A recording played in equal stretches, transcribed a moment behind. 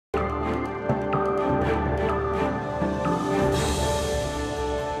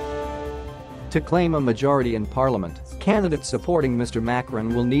To claim a majority in parliament, candidates supporting Mr.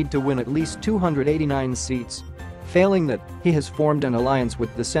 Macron will need to win at least 289 seats. Failing that, he has formed an alliance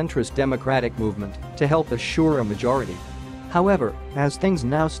with the centrist Democratic movement to help assure a majority. However, as things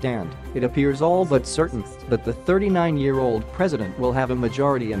now stand, it appears all but certain that the 39-year-old president will have a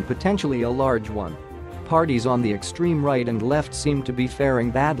majority and potentially a large one. Parties on the extreme right and left seem to be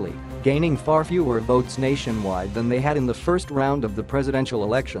faring badly, gaining far fewer votes nationwide than they had in the first round of the presidential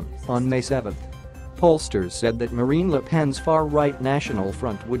election on May 7. Pollsters said that Marine Le Pen's far-right National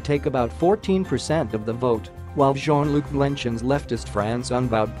Front would take about 14% of the vote, while Jean-Luc Mélenchon's leftist France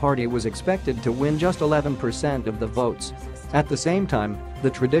Unbowed party was expected to win just 11% of the votes. At the same time, the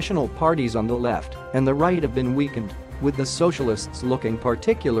traditional parties on the left and the right have been weakened, with the socialists looking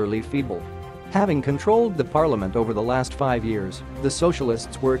particularly feeble. Having controlled the parliament over the last 5 years, the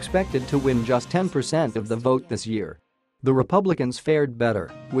socialists were expected to win just 10% of the vote this year. The Republicans fared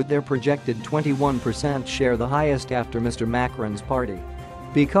better, with their projected 21% share the highest after Mr. Macron's party.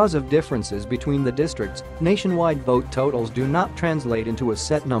 Because of differences between the districts, nationwide vote totals do not translate into a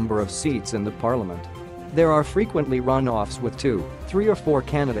set number of seats in the parliament. There are frequently runoffs with 2, 3 or 4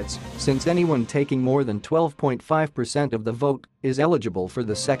 candidates, since anyone taking more than 12.5% of the vote is eligible for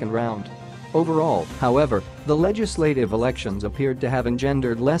the second round. Overall, however, the legislative elections appeared to have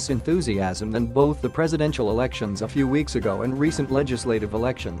engendered less enthusiasm than both the presidential elections a few weeks ago and recent legislative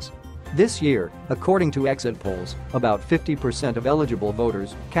elections. This year, according to exit polls, about 50% of eligible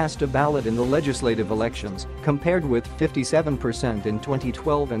voters cast a ballot in the legislative elections, compared with 57% in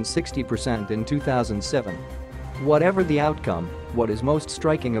 2012 and 60% in 2007. Whatever the outcome, what is most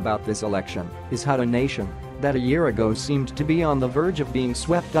striking about this election is how a nation that a year ago seemed to be on the verge of being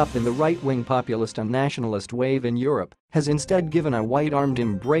swept up in the right-wing populist and nationalist wave in Europe has instead given a white-armed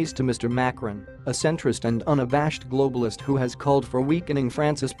embrace to Mr. Macron, a centrist and unabashed globalist who has called for weakening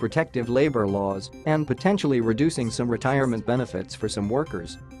France's protective labor laws and potentially reducing some retirement benefits for some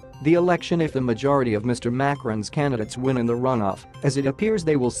workers. The election, if the majority of Mr. Macron's candidates win in the runoff, as it appears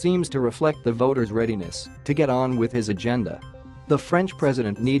they will, seems to reflect the voters' readiness to get on with his agenda. The French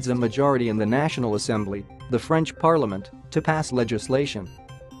president needs a majority in the National Assembly, the French parliament, to pass legislation.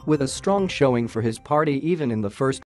 With a strong showing for his party even in the first